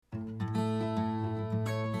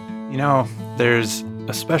You know, there's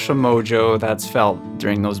a special mojo that's felt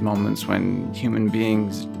during those moments when human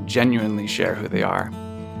beings genuinely share who they are.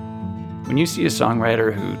 When you see a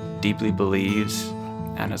songwriter who deeply believes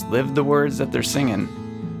and has lived the words that they're singing,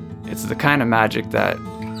 it's the kind of magic that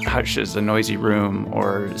hushes a noisy room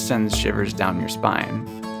or sends shivers down your spine.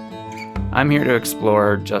 I'm here to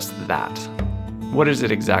explore just that. What is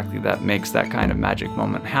it exactly that makes that kind of magic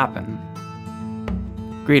moment happen?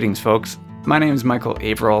 Greetings, folks. My name is Michael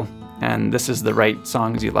Averill, and this is the Write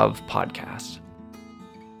Songs You Love podcast.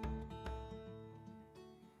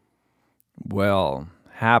 Well,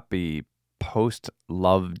 happy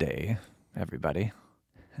post-love day, everybody.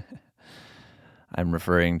 I'm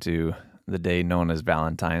referring to the day known as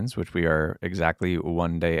Valentine's, which we are exactly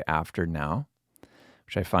one day after now,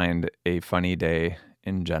 which I find a funny day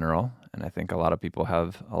in general, and I think a lot of people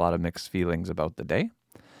have a lot of mixed feelings about the day.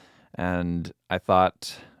 And I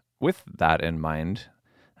thought, with that in mind,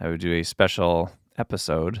 I would do a special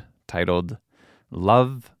episode titled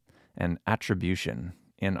Love and Attribution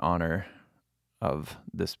in honor of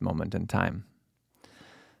this moment in time.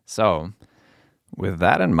 So, with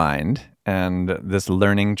that in mind, and this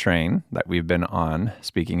learning train that we've been on,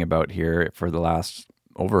 speaking about here for the last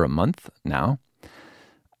over a month now,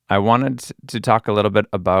 I wanted to talk a little bit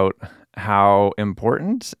about how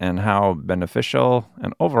important and how beneficial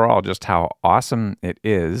and overall just how awesome it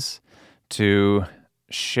is to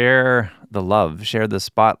share the love, share the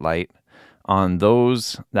spotlight on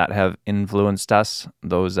those that have influenced us,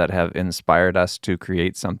 those that have inspired us to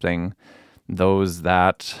create something, those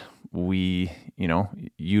that we,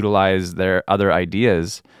 utilize their other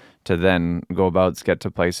ideas to then go about get to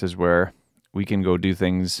places where we can go do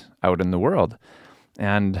things out in the world.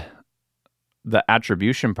 And the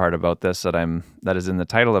attribution part about this that is in the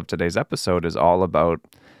title of today's episode is all about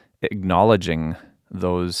acknowledging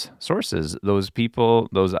those sources, those people,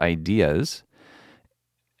 those ideas.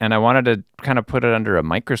 And I wanted to kind of put it under a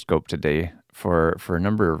microscope today for a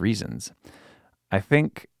number of reasons. I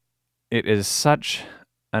think it is such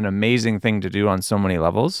an amazing thing to do on so many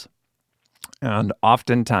levels. And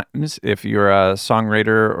oftentimes, if you're a songwriter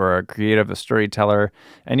or a creative, a storyteller,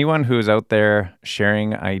 anyone who is out there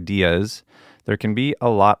sharing ideas, there can be a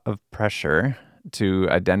lot of pressure to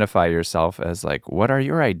identify yourself as like, what are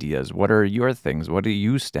your ideas? What are your things? What do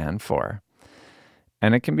you stand for?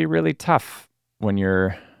 And it can be really tough when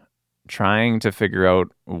you're trying to figure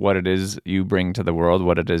out what it is you bring to the world,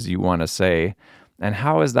 what it is you want to say, and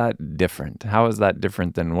how is that different? How is that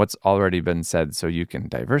different than what's already been said? So you can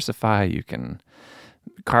diversify, you can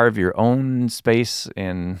carve your own space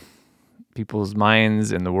in people's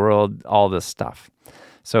minds, in the world, all this stuff.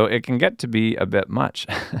 So it can get to be a bit much.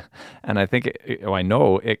 And I think, I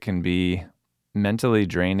know it can be mentally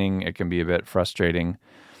draining. It can be a bit frustrating.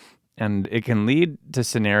 And it can lead to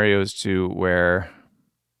scenarios to where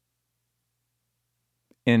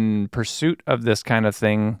in pursuit of this kind of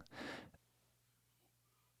thing,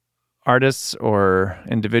 artists or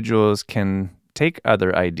individuals can take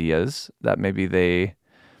other ideas that maybe they,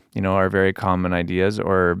 are very common ideas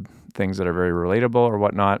or things that are very relatable or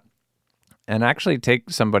whatnot, and actually take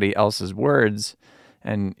somebody else's words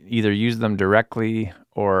and either use them directly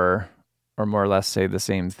or more or less say the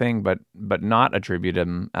same thing, but not attribute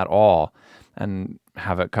them at all and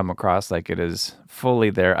have it come across like it is fully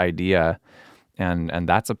their idea. And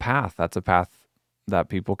that's a path. That's a path that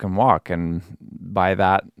people can walk. And by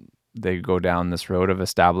that, they go down this road of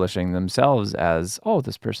establishing themselves as, oh,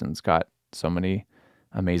 this person's got so many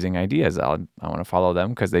amazing ideas. I want to follow them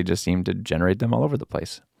because they just seem to generate them all over the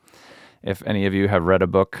place. If any of you have read a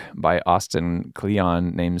book by Austin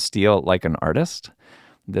Kleon named Steal Like an Artist,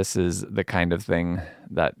 this is the kind of thing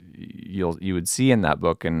that you would see in that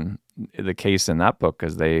book. And the case in that book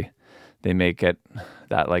is they make it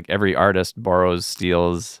that like every artist borrows,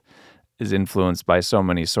 steals, is influenced by so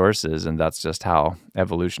many sources, and that's just how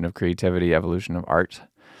evolution of creativity, evolution of art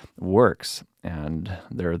works. And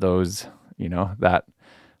there are those, that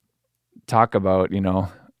talk about,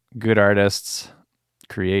 good artists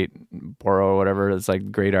create, borrow, whatever. It's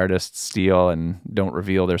like great artists steal and don't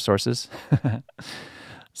reveal their sources.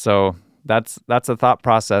 So that's a thought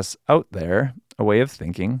process out there, a way of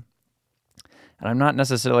thinking. And I'm not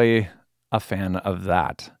necessarily a fan of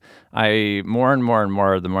that. More and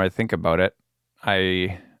more, the more I think about it,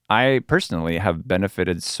 I personally have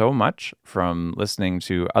benefited so much from listening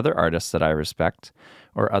to other artists that I respect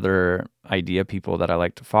or other idea people that I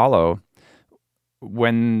like to follow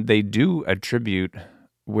when they do attribute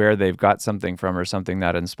where they've got something from or something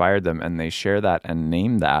that inspired them and they share that and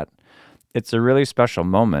name that. It's a really special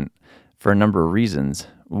moment for a number of reasons.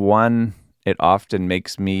 One, it often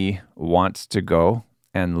makes me want to go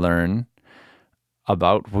and learn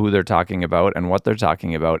about who they're talking about and what they're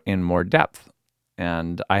talking about in more depth.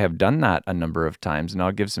 And I have done that a number of times, and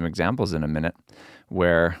I'll give some examples in a minute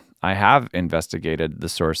where I have investigated the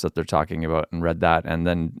source that they're talking about and read that, and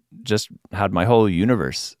then just had my whole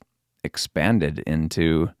universe expanded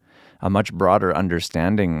into a much broader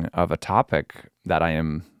understanding of a topic that I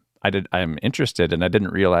am interested in. I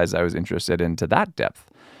didn't realize I was interested in to that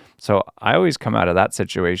depth. So I always come out of that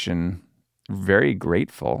situation very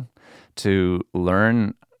grateful to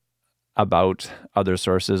learn about other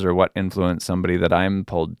sources or what influenced somebody that I'm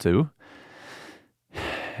pulled to.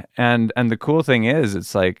 And the cool thing is,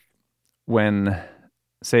 it's like when,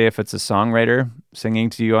 say, if it's a songwriter singing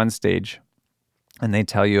to you on stage and they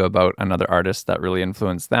tell you about another artist that really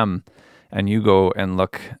influenced them, and you go and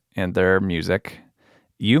look at their music,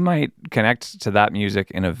 you might connect to that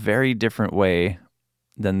music in a very different way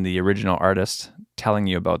than the original artist telling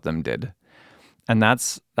you about them did. And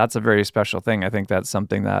that's a very special thing. I think that's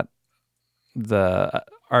something that the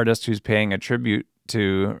artist who's paying a tribute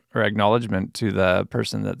to or acknowledgement to the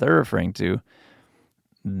person that they're referring to,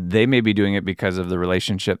 they may be doing it because of the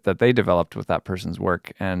relationship that they developed with that person's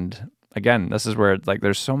work. And again, this is where like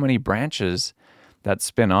there's so many branches that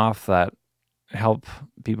spin off that help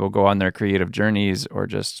people go on their creative journeys or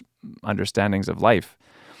just understandings of life.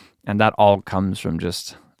 And that all comes from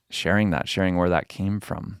just sharing where that came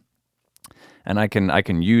from. And I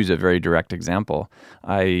can use a very direct example.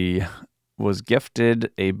 I was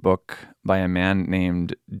gifted a book by a man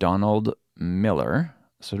named Donald Miller.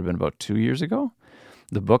 This would have been about 2 years ago.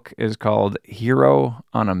 The book is called Hero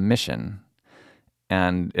on a Mission.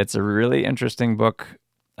 And it's a really interesting book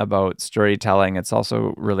about storytelling. It's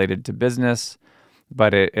also related to business,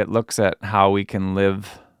 but it looks at how we can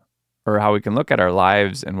live, or how we can look at our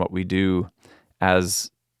lives and what we do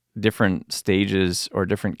as different stages or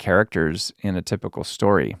different characters in a typical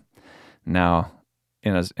story. Now,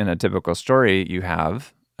 in a typical story, you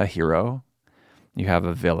have a hero, you have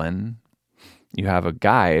a villain, you have a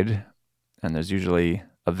guide, and there's usually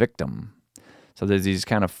a victim. So there's these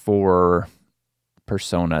kind of 4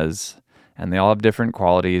 personas, and they all have different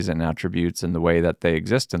qualities and attributes in the way that they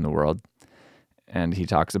exist in the world. And he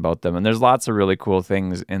talks about them. And there's lots of really cool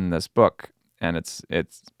things in this book. And it's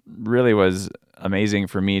really was amazing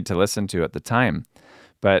for me to listen to at the time.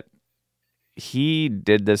 But he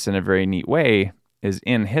did this in a very neat way, is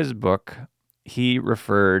in his book, he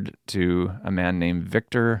referred to a man named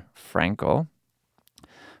Viktor Frankl,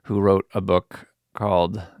 who wrote a book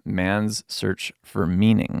called Man's Search for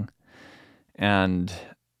Meaning. And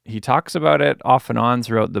he talks about it off and on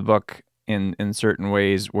throughout the book in certain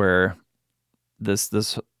ways where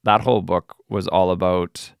that whole book was all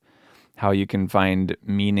about how you can find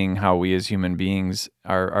meaning, how we as human beings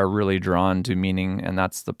are really drawn to meaning, and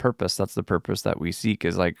that's the purpose. That's the purpose that we seek,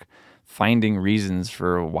 is like finding reasons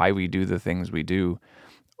for why we do the things we do.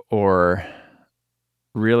 Or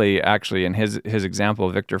really, actually, in his example,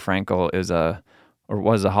 Viktor Frankl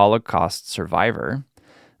was a Holocaust survivor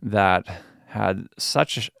that had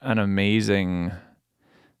such an amazing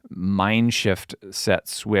mind shift set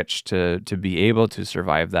switch to be able to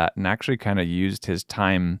survive that, and actually kind of used his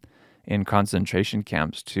time in concentration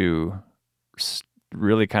camps to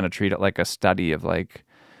really kind of treat it like a study of like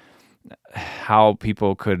how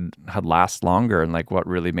people could last longer and like what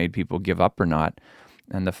really made people give up or not.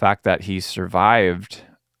 And the fact that he survived,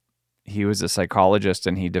 he was a psychologist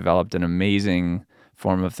and he developed an amazing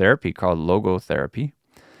form of therapy called logotherapy.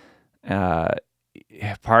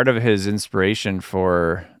 Part of his inspiration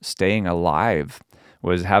for staying alive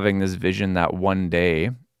was having this vision that one day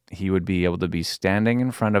he would be able to be standing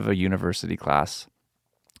in front of a university class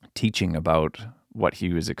teaching about what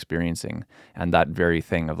he was experiencing, and that very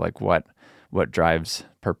thing of like what drives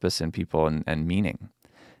purpose in people and meaning.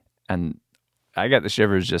 And I got the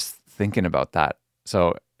shivers just thinking about that.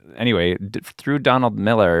 So anyway, through Donald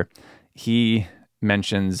Miller, he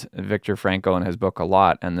mentions Viktor Frankl in his book a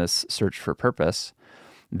lot, and this search for purpose.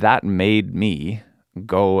 That made me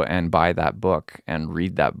go and buy that book and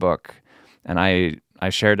read that book. And I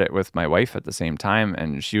shared it with my wife at the same time,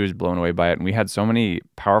 and she was blown away by it. And we had so many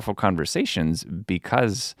powerful conversations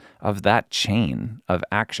because of that chain of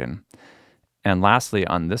action. And lastly,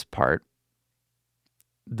 on this part,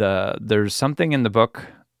 there's something in the book,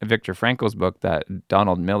 Viktor Frankl's book, that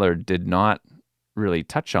Donald Miller did not really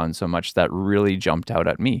touch on so much that really jumped out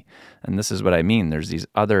at me. And this is what I mean. There's these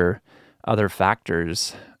other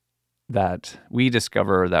factors that we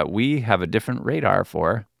discover that we have a different radar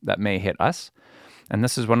for that may hit us. And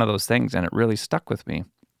this is one of those things, and it really stuck with me,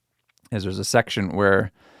 is there's a section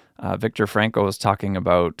where Viktor Frankl was talking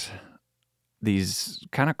about these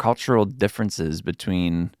kind of cultural differences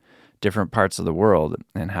between different parts of the world,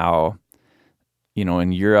 and how,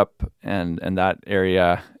 in Europe and that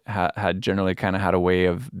area had generally kind of had a way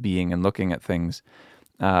of being and looking at things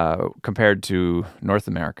compared to North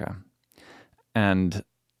America. And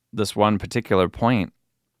this one particular point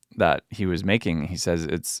that he was making, he says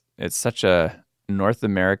it's such a North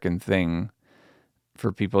American thing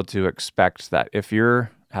for people to expect that if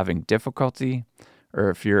you're having difficulty or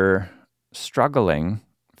if you're struggling,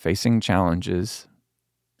 facing challenges,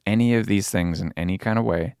 any of these things in any kind of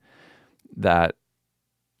way, that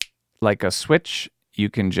like a switch, you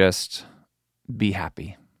can just be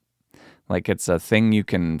happy. Like it's a thing you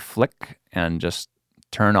can flick and just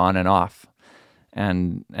turn on and off.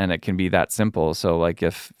 And it can be that simple. So like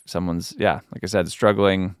if someone's, like I said,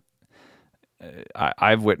 struggling,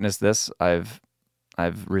 I've witnessed this. I've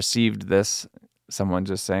received this. Someone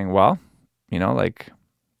just saying, well, like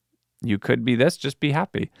you could be this, just be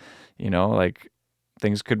happy. Like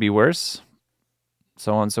things could be worse,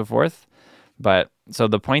 so on and so forth. But so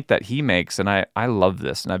the point that he makes, and I love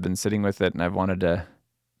this, and I've been sitting with it, and I've wanted to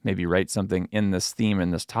maybe write something in this theme,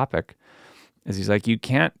 in this topic, is he's like, you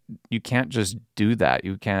can't just do that.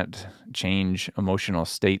 You can't change emotional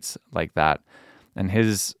states like that. And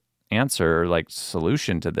his answer, like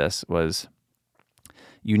solution to this, was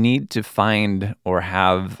you need to find or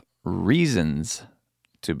have reasons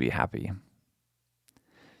to be happy.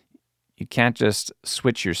 You can't just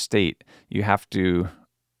switch your state. You have to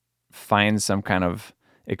find some kind of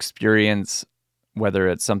experience, whether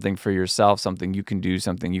it's something for yourself, something you can do,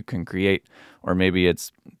 something you can create, or maybe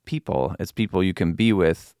it's people. It's people you can be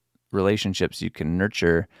with, relationships you can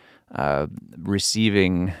nurture,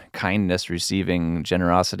 receiving kindness, receiving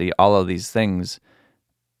generosity, all of these things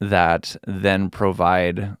that then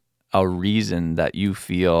provide a reason that you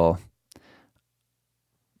feel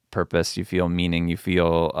purpose, you feel meaning, you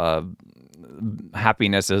feel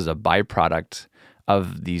happiness as a byproduct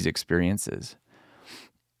of these experiences.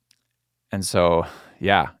 And so,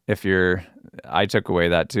 I took away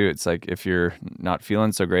that too. It's like, if you're not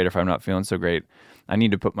feeling so great, if I'm not feeling so great, I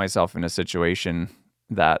need to put myself in a situation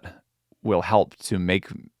that will help to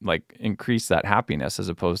increase that happiness, as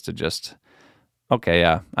opposed to just, okay,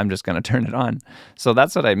 I'm just going to turn it on. So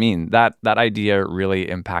that's what I mean. That idea really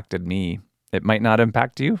impacted me. It might not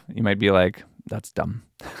impact you. You might be like, that's dumb.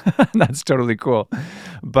 That's totally cool.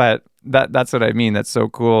 But that's what I mean. That's so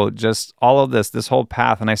cool. Just all of this whole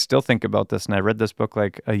path. And I still think about this. And I read this book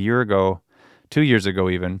like a year ago, 2 years ago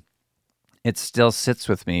even. It still sits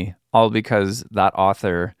with me, all because that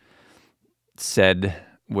author said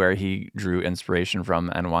where he drew inspiration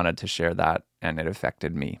from and wanted to share that, and it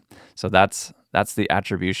affected me. So that's the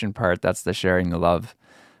attribution part. That's the sharing the love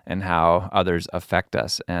and how others affect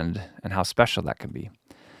us, and how special that can be.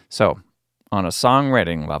 So on a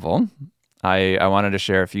songwriting level, I wanted to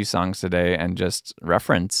share a few songs today and just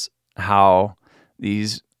reference how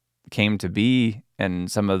these came to be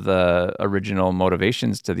and some of the original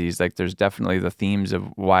motivations to these. Like, there's definitely the themes of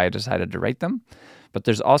why I decided to write them, but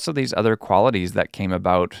there's also these other qualities that came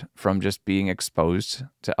about from just being exposed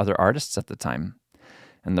to other artists at the time.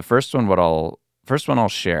 And the first one I'll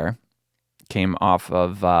share came off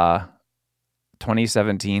of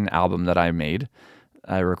 2017 album that I made.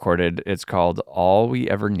 I recorded. It's called All We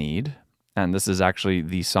Ever Need. And this is actually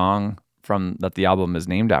the song that the album is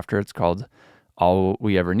named after. It's called All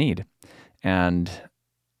We Ever Need. And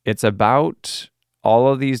it's about all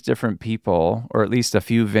of these different people, or at least a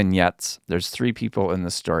few vignettes. There's 3 people in the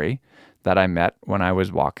story that I met when I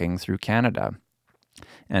was walking through Canada.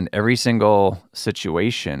 And every single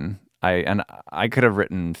situation, I could have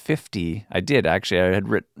written 50. I did, actually. I had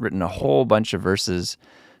written a whole bunch of verses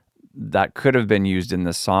that could have been used in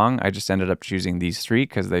this song. I just ended up choosing these 3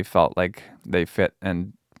 because they felt like they fit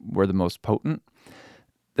and were the most potent.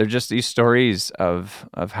 They're just these stories of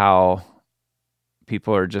how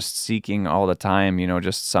people are just seeking all the time,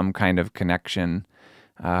 just some kind of connection.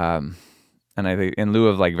 And I think in lieu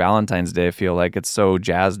of like Valentine's Day, I feel like it's so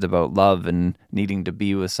jazzed about love and needing to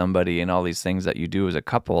be with somebody and all these things that you do as a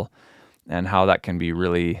couple, and how that can be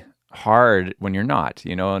really hard when you're not,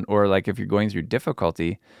 or like if you're going through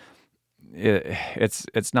difficulty, it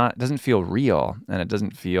doesn't feel real, and it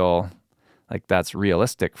doesn't feel like that's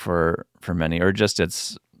realistic for many, or just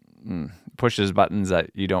it's pushes buttons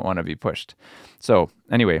that you don't want to be pushed. So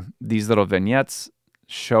anyway, these little vignettes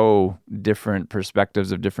show different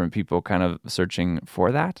perspectives of different people kind of searching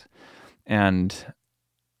for that. And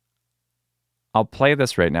I'll play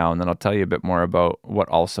this right now, and then I'll tell you a bit more about what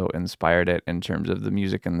also inspired it in terms of the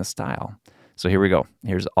music and the style. So here we go.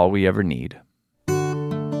 Here's All We Ever Need.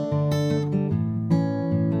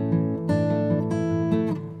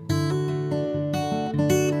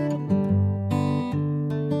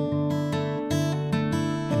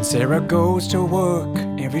 Sarah goes to work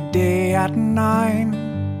every day at 9,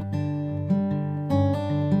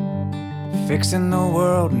 fixing the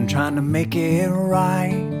world and trying to make it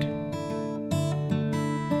right.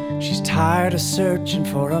 She's tired of searching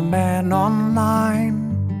for a man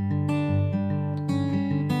online,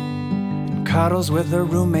 and cuddles with her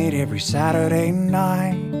roommate every Saturday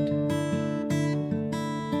night.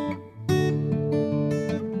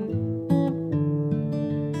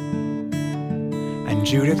 And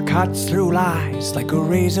Judith cuts through lies like a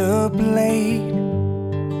razor blade.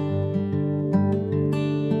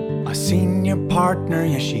 A senior partner,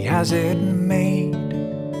 yeah, she has it made.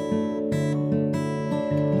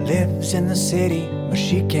 Lives in the city, but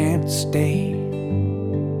she can't stay.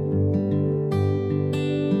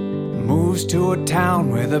 Moves to a town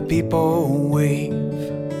where the people wave,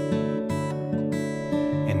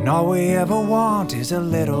 and all we ever want is a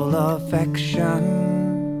little affection.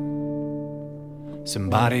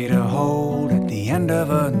 Somebody to hold at the end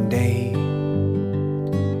of a day.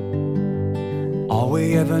 All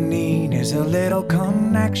we ever need is a little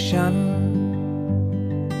connection.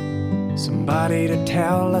 Somebody to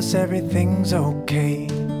tell us everything's okay.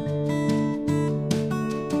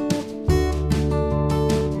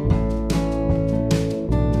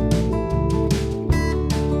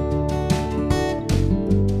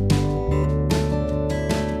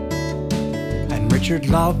 And Richard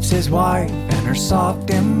loves his wife and her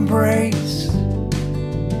soft embrace,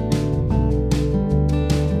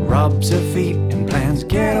 rubs her feet and plans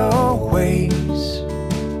getaways.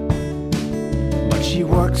 But she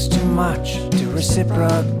works too much to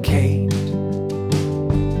reciprocate.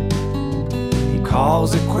 He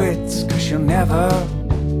calls it quits 'cause she'll never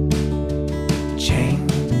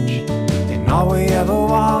change. And all we ever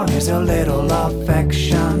want is a little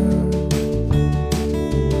affection.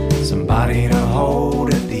 Somebody to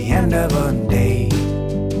hold at the end of a day.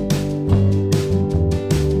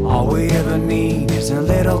 All we ever need is a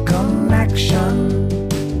little connection.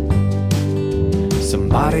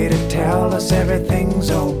 Somebody to tell us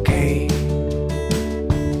everything's okay.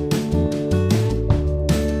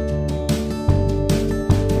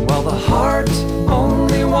 Well, the heart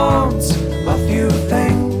only wants a few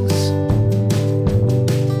things: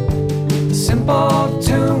 a simple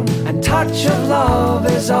tune and touch of love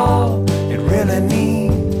is all it really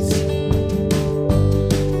needs.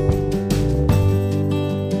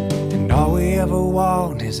 And all we ever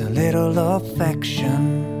want is a little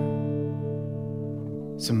affection.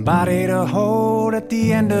 Somebody to hold at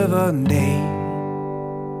the end of a day.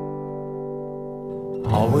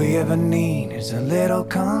 All we ever need is a little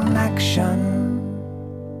connection.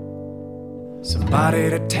 Somebody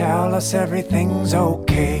to tell us everything's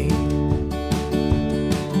okay.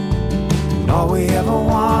 And all we ever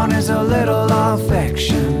want is a little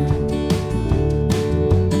affection.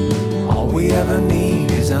 All we ever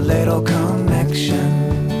need is a little connection.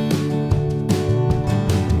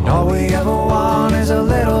 All we ever want is a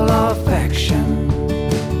little affection.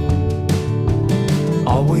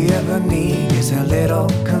 All we ever need is a little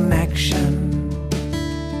connection.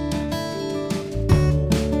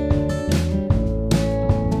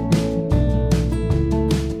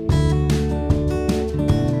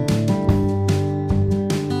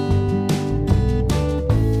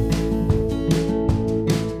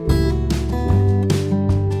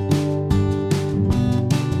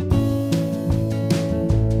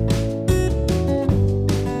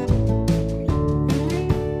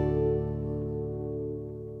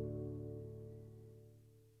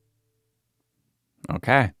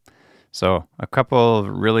 Okay, so a couple of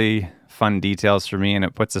really fun details for me, and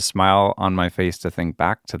it puts a smile on my face to think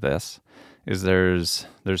back to this. Is there's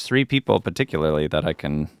three people particularly that I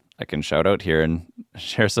can shout out here and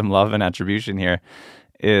share some love and attribution here.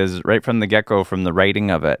 Is right from the get-go, from the writing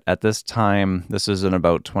of it. At this time, this is in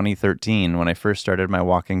about 2013 when I first started my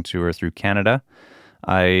walking tour through Canada.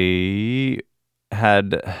 I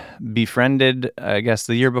had befriended, I guess,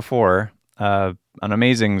 the year before, an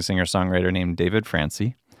amazing singer-songwriter named David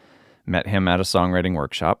Francie. Met him at a songwriting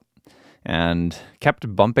workshop and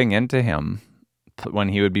kept bumping into him when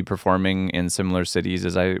he would be performing in similar cities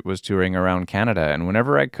as I was touring around Canada. And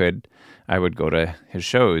whenever I could, I would go to his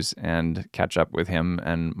shows and catch up with him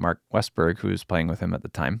and Mark Westberg, who was playing with him at the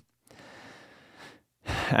time.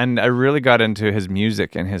 And I really got into his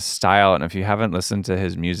music and his style. And if you haven't listened to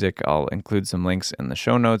his music, I'll include some links in the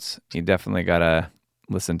show notes. You definitely got to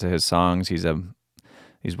listen to his songs. He's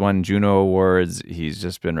won Juno Awards. He's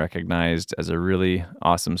just been recognized as a really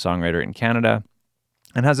awesome songwriter in Canada,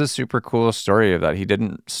 and has a super cool story of that. He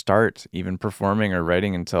didn't start even performing or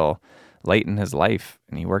writing until late in his life,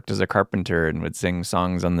 and he worked as a carpenter and would sing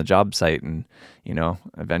songs on the job site, and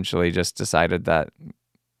eventually just decided that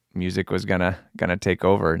music was gonna take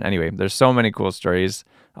over. And anyway, there's so many cool stories.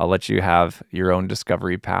 I'll let you have your own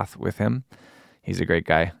discovery path with him. He's a great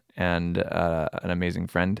guy and an amazing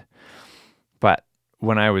friend. But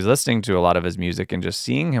when I was listening to a lot of his music and just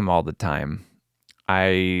seeing him all the time,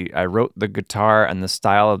 I wrote the guitar and the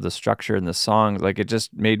style of the structure and the songs. Like, it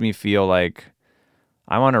just made me feel like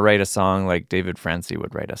I want to write a song like David Francie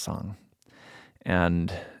would write a song.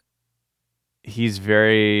 And he's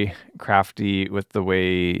very crafty with the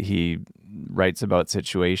way he writes about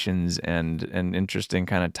situations and interesting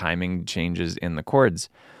kind of timing changes in the chords.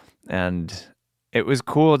 And it was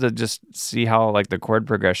cool to just see how like the chord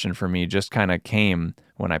progression for me just kind of came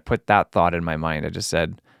when I put that thought in my mind. I just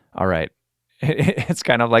said, all right, it's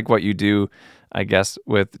kind of like what you do, I guess,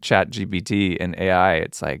 with ChatGPT and AI.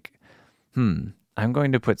 It's like, I'm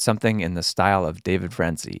going to put something in the style of David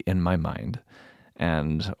Francie in my mind.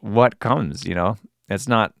 And what comes, it's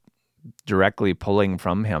not directly pulling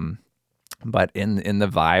from him, but in the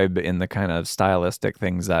vibe, in the kind of stylistic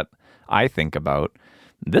things that I think about,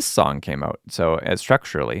 this song came out. So as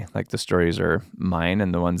structurally, like the stories are mine,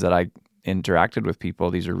 and the ones that I interacted with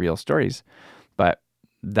people, these are real stories. But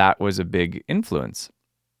that was a big influence.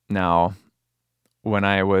 Now, when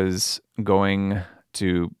I was going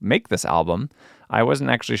to make this album, I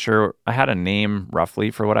wasn't actually sure. I had a name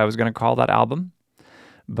roughly for what I was going to call that album,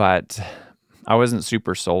 but I wasn't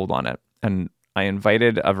super sold on it. And I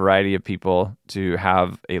invited a variety of people to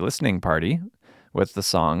have a listening party with the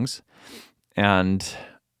songs and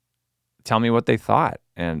tell me what they thought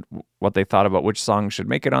and what they thought about which songs should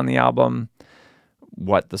make it on the album,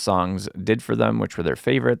 what the songs did for them, which were their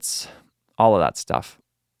favorites, all of that stuff.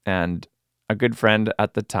 And a good friend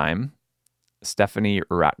at the time, Stephanie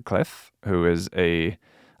Ratcliffe, who is a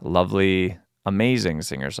lovely, amazing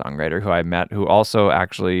singer-songwriter who I met, who also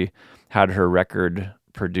actually had her record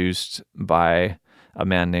produced by a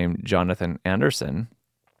man named Jonathan Anderson,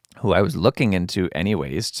 who I was looking into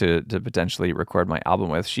anyways to potentially record my album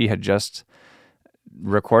with. She had just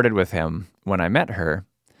recorded with him when I met her,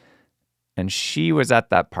 and she was at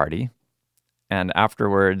that party. And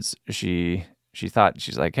afterwards, she's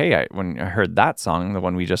like, hey, when I heard that song, the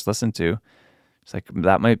one we just listened to, it's like,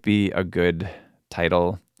 that might be a good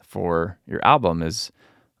title for your album, is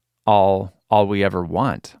All We Ever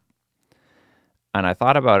Want. And I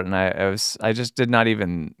thought about it, and I just did not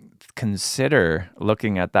even consider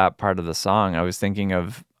looking at that part of the song. I was thinking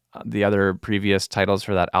of the other previous titles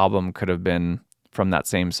for that album could have been from that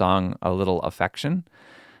same song, A Little Affection.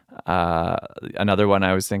 Another one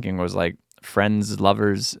I was thinking was like Friends,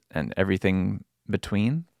 Lovers, and Everything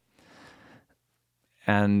Between.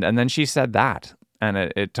 And then she said that, and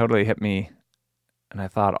it totally hit me. And I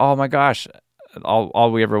thought, oh my gosh,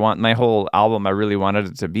 all we ever want. My whole album, I really wanted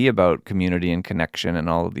it to be about community and connection and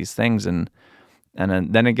all of these things. And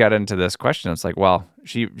then it got into this question. It's like, well,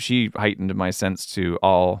 she heightened my sense to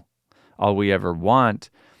all we ever want.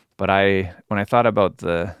 But when I thought about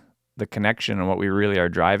the connection and what we really are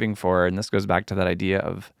driving for, and this goes back to that idea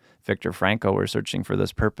of Viktor Frankl, we're searching for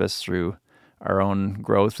this purpose through our own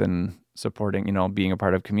growth and supporting, being a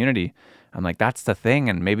part of community. I'm like, that's the thing.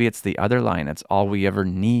 And maybe it's the other line. It's all we ever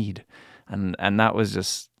need. And that was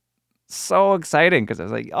just so exciting because I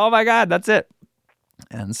was like, oh my God, that's it.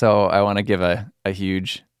 And so I want to give a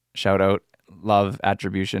huge shout out, love,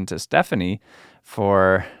 attribution to Stephanie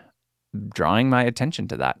for drawing my attention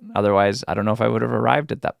to that. Otherwise, I don't know if I would have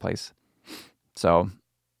arrived at that place. So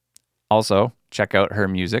also check out her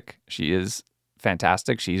music. She is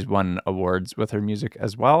fantastic. She's won awards with her music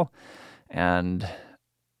as well. And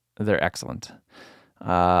they're excellent.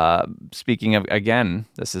 Speaking of, again,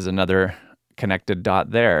 this is another connected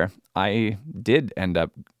dot there. I did end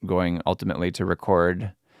up going ultimately to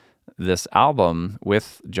record this album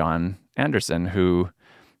with John Anderson, who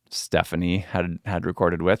Stephanie had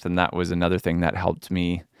recorded with, and that was another thing that helped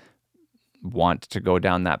me want to go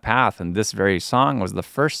down that path. And this very song was the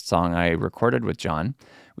first song I recorded with John.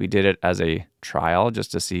 We did it as a trial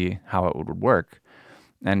just to see how it would work.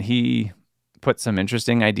 And he put some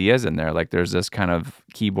interesting ideas in there. Like there's this kind of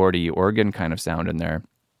keyboardy organ kind of sound in there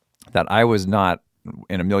that I was not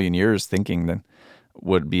in a million years thinking that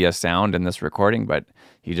would be a sound in this recording, but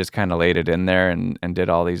he just kind of laid it in there and did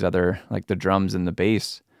all these other, like the drums and the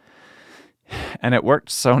bass. And it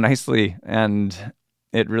worked so nicely, and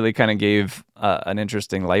it really kind of gave an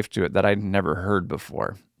interesting life to it that I'd never heard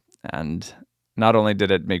before. And not only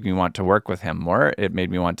did it make me want to work with him more, it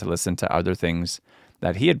made me want to listen to other things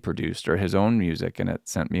that he had produced or his own music, and it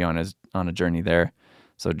sent me on a journey there.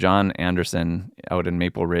 So John Anderson out in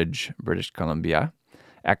Maple Ridge, British Columbia.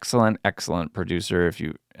 Excellent, excellent producer. If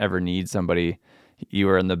you ever need somebody, you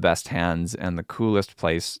are in the best hands and the coolest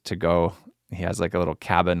place to go. He has like a little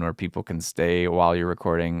cabin where people can stay while you're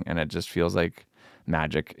recording, and it just feels like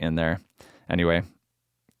magic in there. Anyway,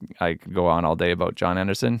 I could go on all day about John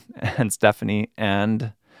Anderson and Stephanie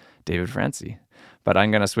and David Francie, but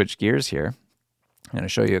I'm going to switch gears here. I'm going to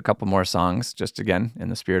show you a couple more songs, just again, in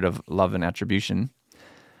the spirit of love and attribution.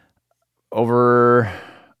 Over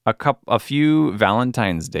a few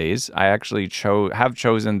Valentine's days, I actually have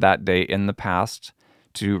chosen that day in the past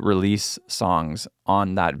to release songs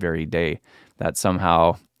on that very day that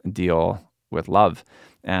somehow deal with love,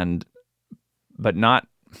 but not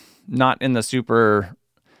in the super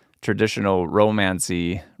traditional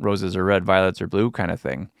romancy, roses are red, violets are blue kind of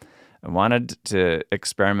thing. I wanted to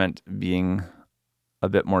experiment being a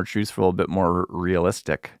bit more truthful, a bit more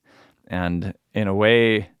realistic. And in a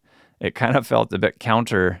way, it kind of felt a bit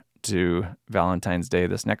counter to Valentine's Day.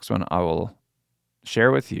 This next one I will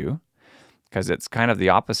share with you because it's kind of the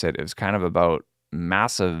opposite. It's kind of about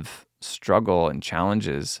massive struggle and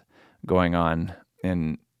challenges going on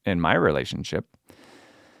in my relationship.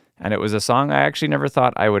 And it was a song I actually never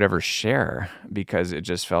thought I would ever share because it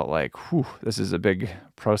just felt like, whew, this is a big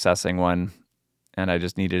processing one, and I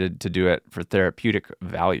just needed to do it for therapeutic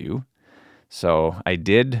value. So I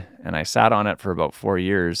did, and I sat on it for about 4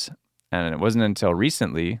 years. And it wasn't until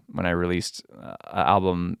recently when I released an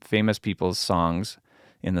album, Famous People's Songs,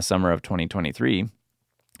 in the summer of 2023,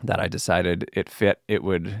 that I decided it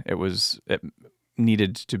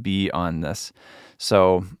needed to be on this.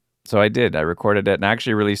 So I did. I recorded it and I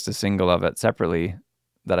actually released a single of it separately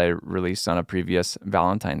that I released on a previous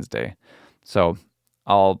Valentine's Day. So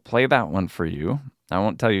I'll play that one for you. I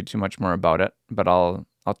won't tell you too much more about it, but I'll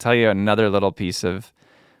tell you another little piece of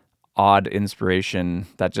odd inspiration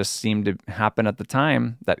that just seemed to happen at the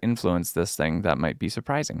time that influenced this thing that might be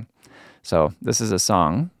surprising. So this is a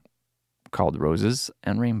song called Roses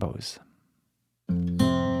and Rainbows. Been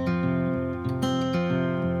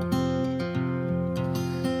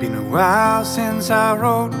a while since I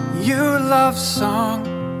wrote you a love song.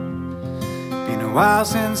 Been a while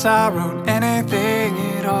since I wrote anything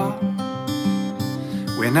at all.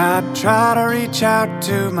 When I try to reach out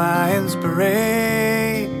to my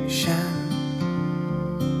inspiration,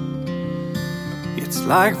 it's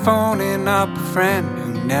like phoning up a friend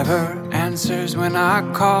who never answers when I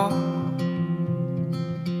call.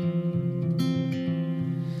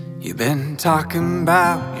 You've been talking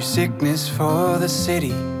about your sickness for the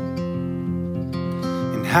city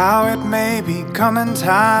and how it may be coming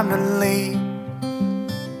time to leave.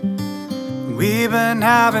 We've been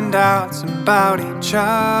having doubts about each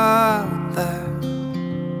other.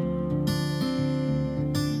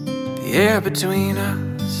 The air between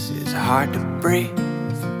us is hard to breathe.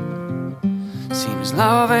 Seems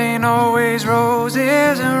love ain't always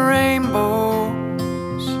roses and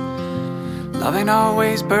rainbows. Love ain't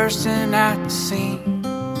always bursting at the seams.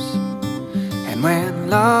 And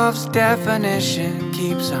when love's definition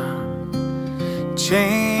keeps on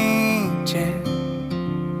changing,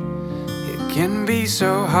 it can be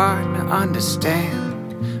so hard to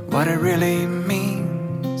understand what it really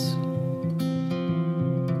means.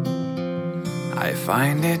 I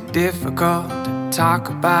find it difficult to talk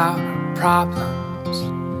about our problems,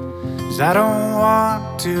 'cause I don't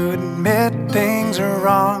want to admit things are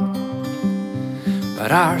wrong.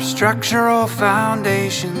 But our structural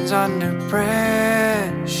foundation's under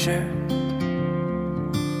pressure,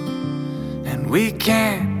 and we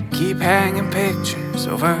can't keep hanging pictures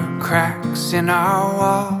over cracks in our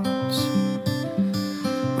walls.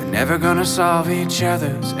 We're never gonna solve each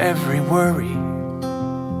other's every worry.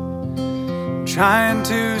 Trying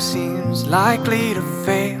to seems likely to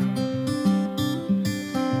fail.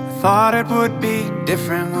 I thought it would be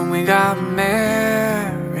different when we got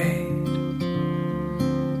married.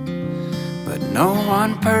 No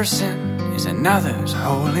one person is another's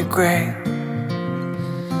holy grail.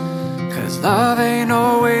 'Cause love ain't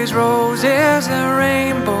always roses and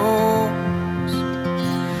rainbows.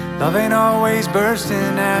 Love ain't always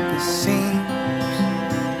bursting at the seams.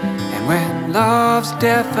 And when love's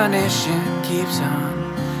definition keeps on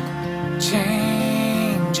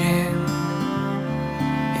changing,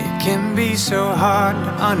 it can be so hard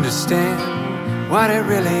to understand what it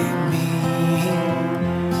really means.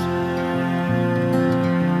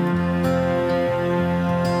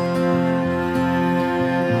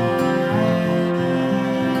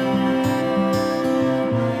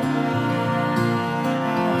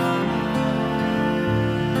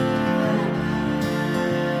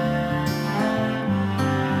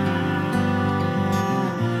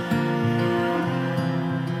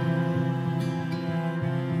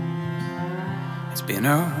 It's been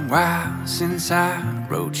a while since I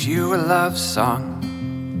wrote you a love song.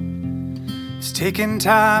 It's taken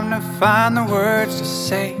time to find the words to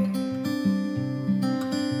say,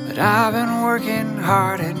 but I've been working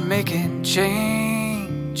hard at making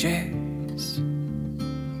changes.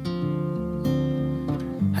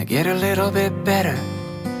 I get a little bit better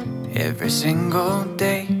every single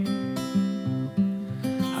day.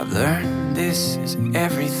 I've learned this is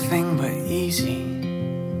everything but easy.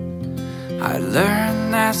 I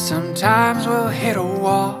learned that sometimes we'll hit a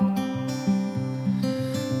wall.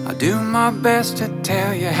 I'll do my best to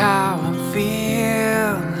tell you how I'm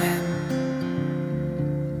feeling,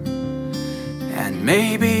 and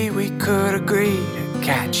maybe we could agree to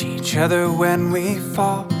catch each other when we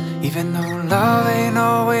fall. Even though love ain't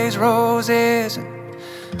always roses and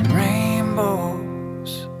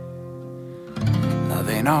rainbows, love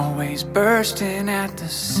ain't always bursting at the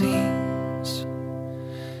seams.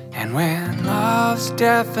 And when love's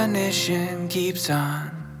definition keeps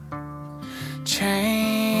on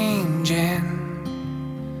changing,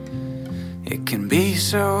 it can be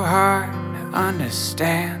so hard to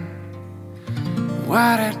understand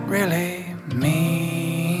what it really means.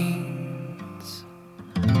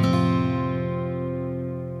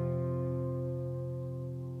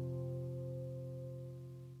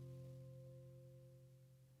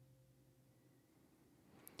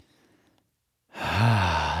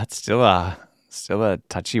 That's still a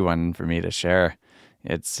touchy one for me to share.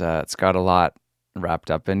 It's got a lot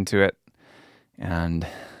wrapped up into it, and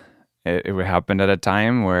it happened at a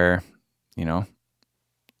time where,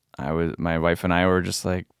 my wife and I were just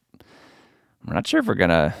like, we're not sure if we're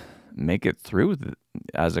gonna make it through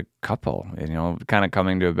as a couple. Kind of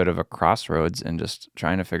coming to a bit of a crossroads and just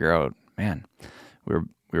trying to figure out, man, we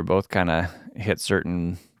were both kind of hit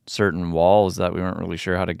certain walls that we weren't really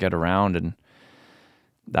sure how to get around, and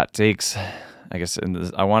that takes, I guess,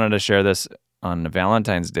 I wanted to share this on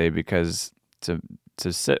Valentine's Day because to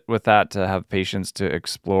sit with that, to have patience, to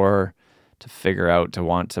explore, to figure out, to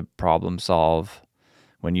want to problem solve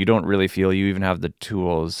when you don't really feel you even have the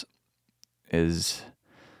tools is,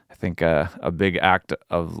 I think, a big act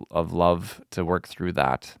of love to work through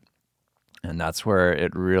that. And that's where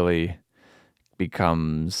it really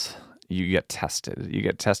becomes, you get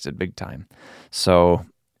tested big time. So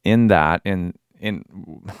in that,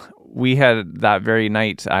 we had that very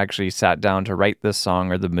night actually sat down to write this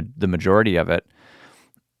song, or the majority of it.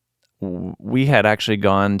 We had actually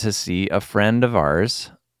gone to see a friend of ours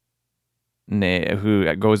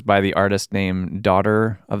who goes by the artist name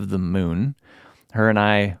Daughter of the Moon. Her and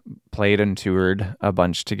I played and toured a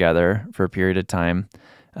bunch together for a period of time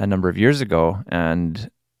a number of years ago, and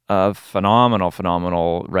a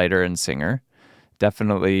phenomenal writer and singer.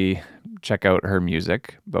 Definitely check out her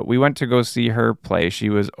music. But we went to go see her play.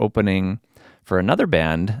 She was opening for another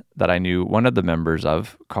band that I knew one of the members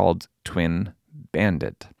of called Twin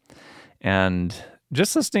Bandit. And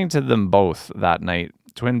just listening to them both that night,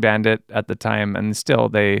 Twin Bandit at the time, and still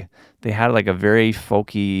they had like a very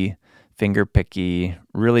folky, finger-picky,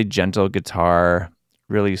 really gentle guitar,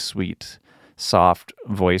 really sweet, soft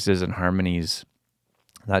voices and harmonies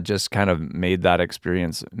that just kind of made that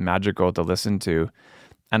experience magical to listen to.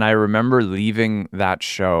 And I remember leaving that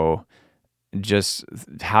show just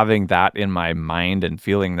having that in my mind and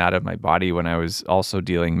feeling that in my body when I was also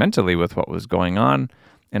dealing mentally with what was going on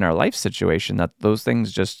in our life situation, that those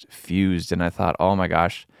things just fused. And I thought, oh my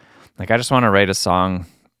gosh, like I just want to write a song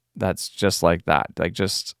that's just like that. Like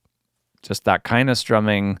just that kind of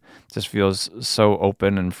strumming just feels so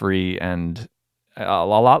open and free and a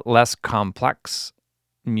lot less complex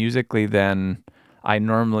musically than I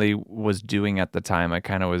normally was doing at the time. I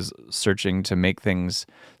kind of was searching to make things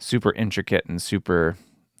super intricate and super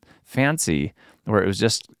fancy, where it was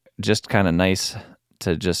just kind of nice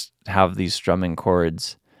to just have these strumming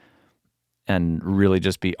chords and really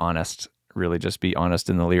just be honest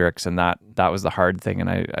in the lyrics. And that was the hard thing.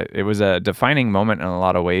 And it was a defining moment in a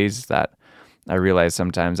lot of ways that I realized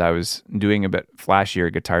sometimes I was doing a bit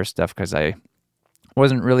flashier guitar stuff because I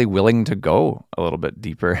wasn't really willing to go a little bit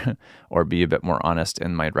deeper or be a bit more honest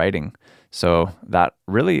in my writing. So that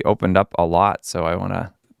really opened up a lot. So I want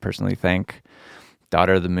to personally thank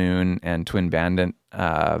Daughter of the Moon and Twin Bandit.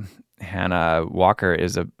 Hannah Walker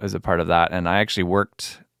is a part of that. And I actually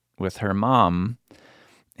worked with her mom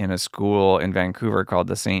in a school in Vancouver called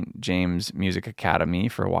the St. James Music Academy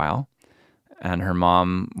for a while. And her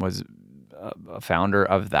mom was a founder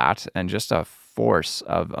of that and just a force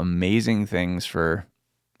of amazing things for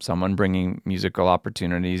someone bringing musical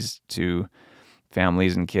opportunities to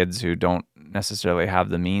families and kids who don't necessarily have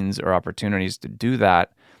the means or opportunities to do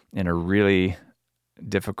that in a really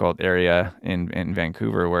difficult area in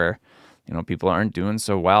Vancouver where, people aren't doing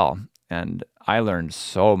so well. And I learned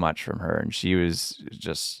so much from her, and she is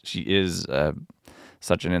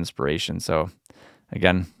such an inspiration. So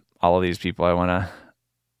again, all of these people I want to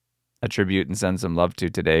attribute and send some love to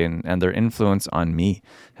today, and their influence on me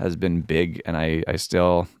has been big, and I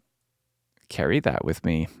still carry that with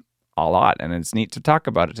me a lot. And it's neat to talk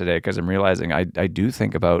about it today because I'm realizing I do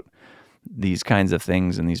think about these kinds of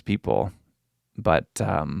things and these people. But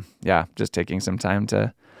just taking some time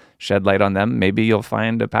to shed light on them. Maybe you'll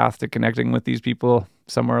find a path to connecting with these people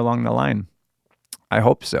somewhere along the line. I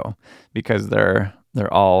hope so, because they're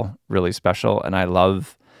all really special, and I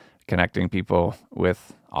love connecting people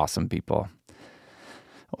with awesome people.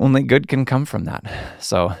 Only good can come from that.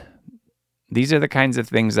 So these are the kinds of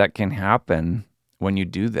things that can happen when you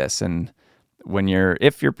do this. And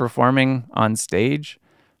if you're performing on stage,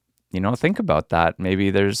 think about that. Maybe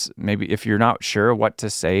if you're not sure what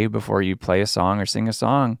to say before you play a song or sing a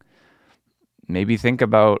song, maybe think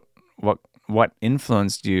about what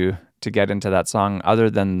influenced you to get into that song other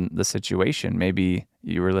than the situation. Maybe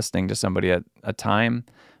you were listening to somebody at a time,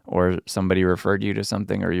 or somebody referred you to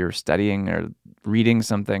something, or you're studying or reading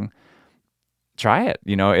something. Try it.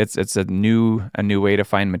 It's a new way to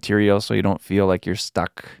find material, so you don't feel like you're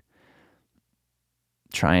stuck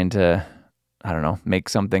trying to, I don't know, make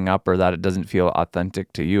something up, or that it doesn't feel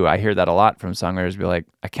authentic to you. I hear that a lot from songwriters, be like,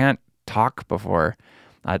 I can't talk before.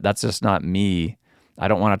 That's just not me. I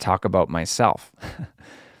don't want to talk about myself.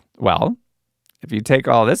 Well, if you take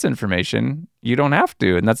all this information, you don't have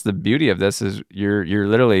to. And that's the beauty of this, is you're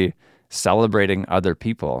literally celebrating other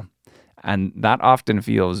people. And that often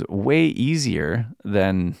feels way easier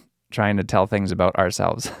than trying to tell things about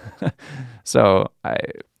ourselves. So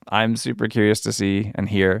I'm super curious to see and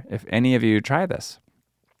hear if any of you try this.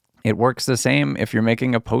 It works the same if you're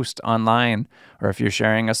making a post online, or if you're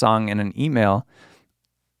sharing a song in an email.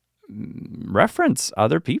 Reference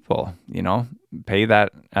other people, pay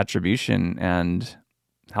that attribution and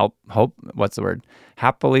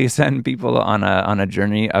happily send people on a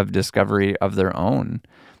journey of discovery of their own.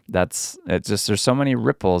 There's so many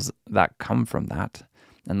ripples that come from that.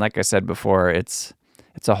 And like I said before, it's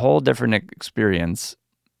a whole different experience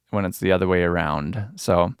when it's the other way around.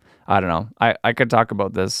 So I don't know. I could talk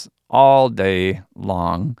about this all day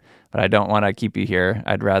long, but I don't want to keep you here.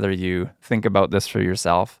 I'd rather you think about this for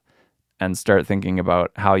yourself and start thinking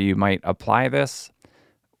about how you might apply this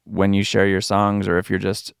when you share your songs, or if you're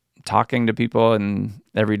just talking to people in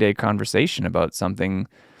everyday conversation about something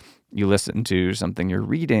you listen to, something you're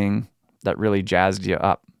reading that really jazzed you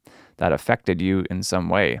up, that affected you in some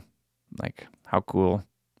way. Like, how cool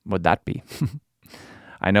would that be?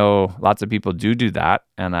 I know lots of people do that,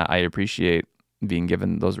 and I appreciate being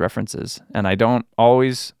given those references. And I don't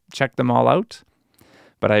always check them all out,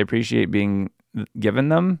 but I appreciate being given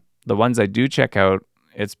them. The ones I do check out,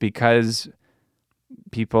 it's because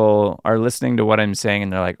people are listening to what I'm saying,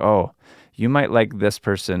 and they're like, oh, you might like this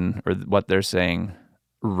person or what they're saying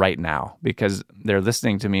right now, because they're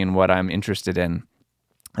listening to me and what I'm interested in,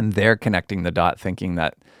 and they're connecting the dot, thinking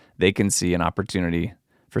that they can see an opportunity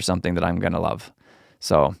for something that I'm going to love.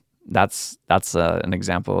 So that's an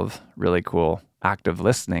example of really cool active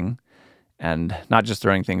listening, and not just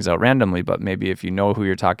throwing things out randomly, but maybe if you know who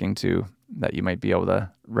you're talking to, that you might be able to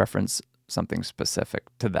reference something specific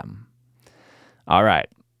to them. All right.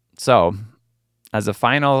 So as a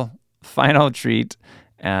final treat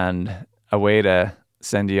and a way to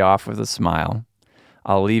send you off with a smile,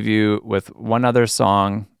 I'll leave you with one other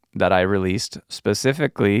song that I released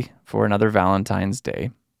specifically for another Valentine's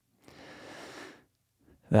Day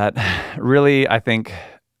that really, I think,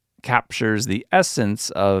 captures the essence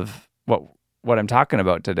of what I'm talking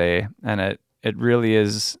about today. And it really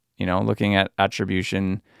is, looking at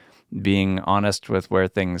attribution, being honest with where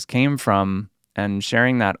things came from, and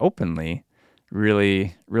sharing that openly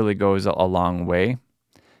really, really goes a long way.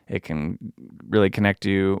 It can really connect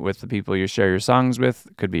you with the people you share your songs with.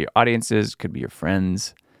 It could be your audiences, could be your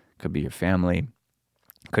friends, could be your family,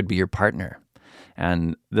 could be your partner.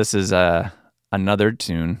 And this is another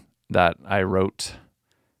tune that I wrote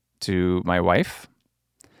to my wife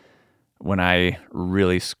when I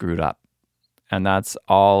really screwed up. And that's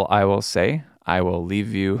all I will say. I will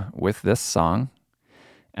leave you with this song,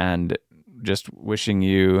 and just wishing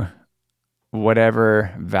you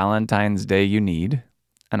whatever Valentine's Day you need.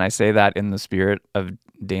 And I say that in the spirit of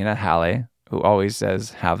Dana Halle, who always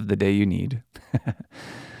says, have the day you need.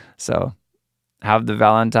 So have the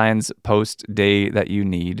Valentine's post day that you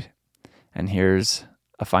need. And here's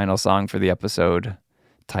a final song for the episode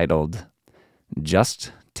titled,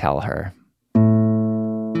 Just Tell Her.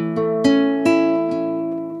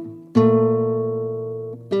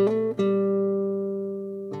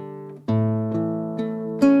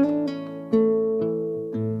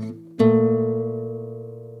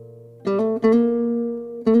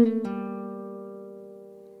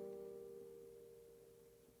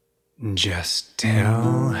 Just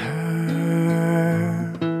tell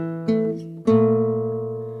her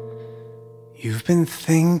you've been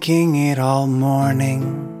thinking it all morning.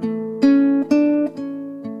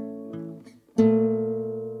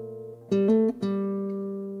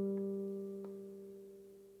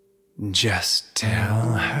 Just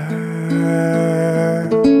tell her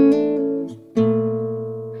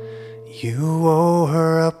you owe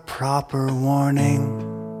her a proper warning.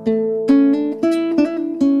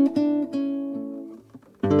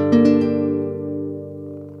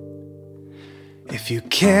 If you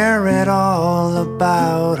care at all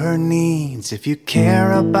about her needs, if you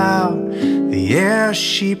care about the air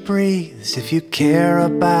she breathes, if you care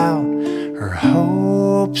about her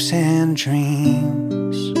hopes and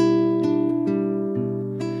dreams,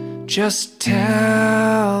 just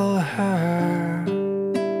tell her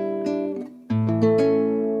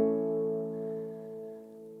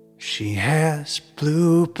she has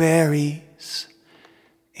blueberries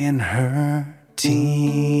in her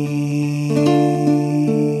tea.